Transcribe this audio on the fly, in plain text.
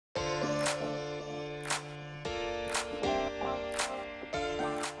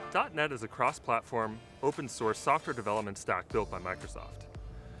.NET is a cross-platform, open-source software development stack built by Microsoft.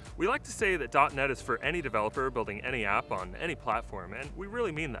 We like to say that .NET is for any developer building any app on any platform, and we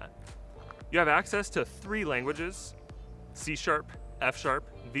really mean that. You have access to 3 languages, C#, F#,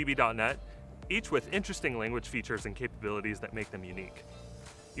 VB.NET, each with interesting language features and capabilities that make them unique.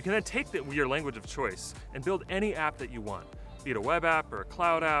 You can then take your language of choice and build any app that you want, be it a web app or a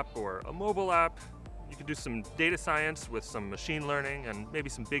cloud app or a mobile app. You can do some data science with some machine learning and maybe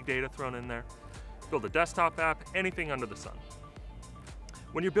some big data thrown in there. Build a desktop app, anything under the sun.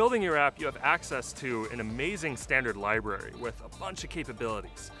 When you're building your app, you have access to an amazing standard library with a bunch of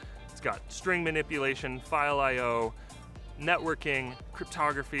capabilities. It's got string manipulation, file I/O, networking,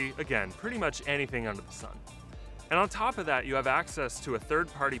 cryptography, again, pretty much anything under the sun. And on top of that, you have access to a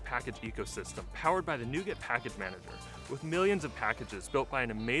third-party package ecosystem powered by the NuGet Package Manager, with millions of packages built by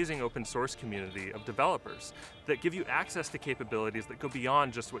an amazing open source community of developers that give you access to capabilities that go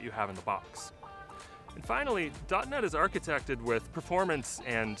beyond just what you have in the box. And finally, .NET is architected with performance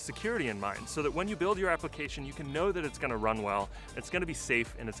and security in mind, so that when you build your application, you can know that it's going to run well, it's going to be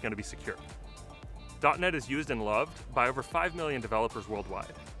safe, and it's going to be secure. .NET is used and loved by over 5 million developers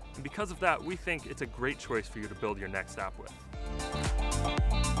worldwide. And because of that, we think it's a great choice for you to build your next app with.